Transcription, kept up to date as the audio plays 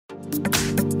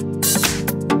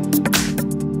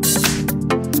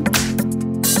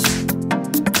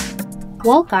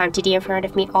Welcome, today in front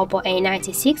of me Oppo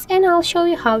A96 and I'll show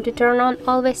you how to turn on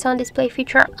always on display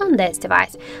feature on this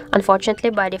device.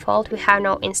 Unfortunately, by default we have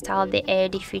not installed the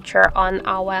AOD feature on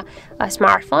our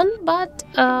smartphone, but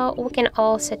we can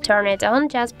also turn it on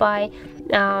just by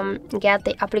get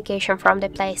the application from the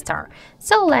Play Store.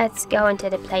 So let's go into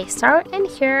the Play Store, and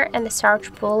here in the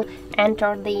search pool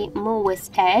enter the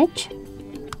Muviz Edge.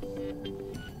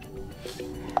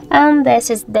 And this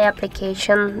is the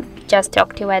application just to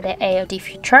activate the AOD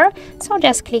feature. So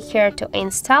just click here to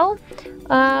install.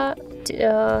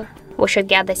 We should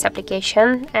get this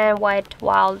application and wait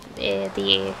while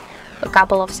a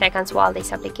couple of seconds while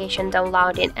this application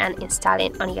downloading and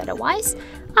installing on your device.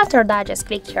 After that, just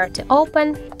click here to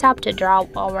open, tap to draw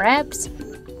over apps.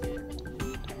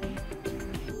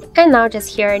 And now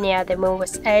just here near the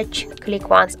Muviz Edge, click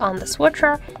once on the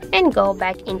switcher and go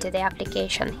back into the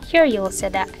application. Here you will see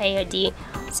the AOD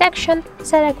section.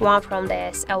 Select one from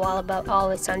this available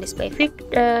always on display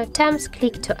terms,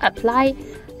 click to apply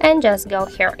and just go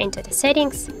here into the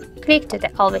settings, click to the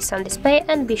always on display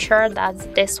and be sure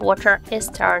that this switcher is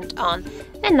turned on.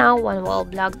 And now when we'll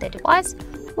block the device,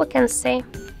 we can see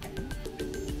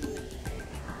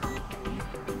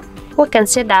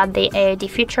that the AOD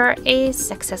feature is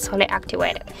successfully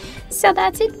activated. So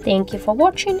that's it. Thank you for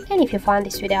watching, and if you found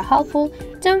this video helpful,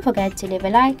 don't forget to leave a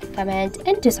like, comment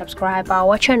and to subscribe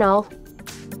our channel.